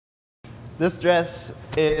This dress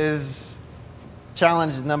is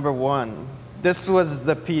challenge number 1. This was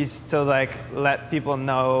the piece to let people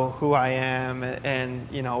know who I am and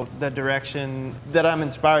the direction that I'm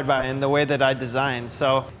inspired by and the way that I design.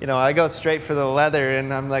 So I go straight for the leather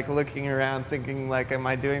and I'm looking around thinking am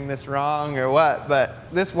I doing this wrong or what?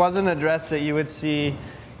 But this wasn't a dress that you would see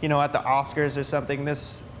at the Oscars or something.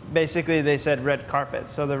 This basically they said red carpet.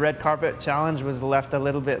 So the red carpet challenge was left a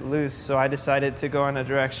little bit loose. So I decided to go in a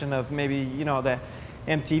direction of maybe the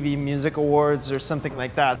MTV Music Awards or something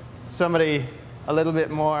like that. Somebody a little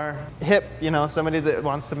bit more hip, somebody that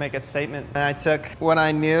wants to make a statement. And I took what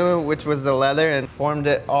I knew, which was the leather, and formed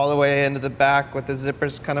it all the way into the back with the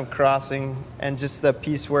zippers kind of crossing. And just the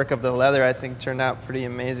piecework of the leather, I think, turned out pretty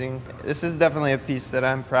amazing. This is definitely a piece that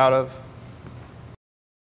I'm proud of.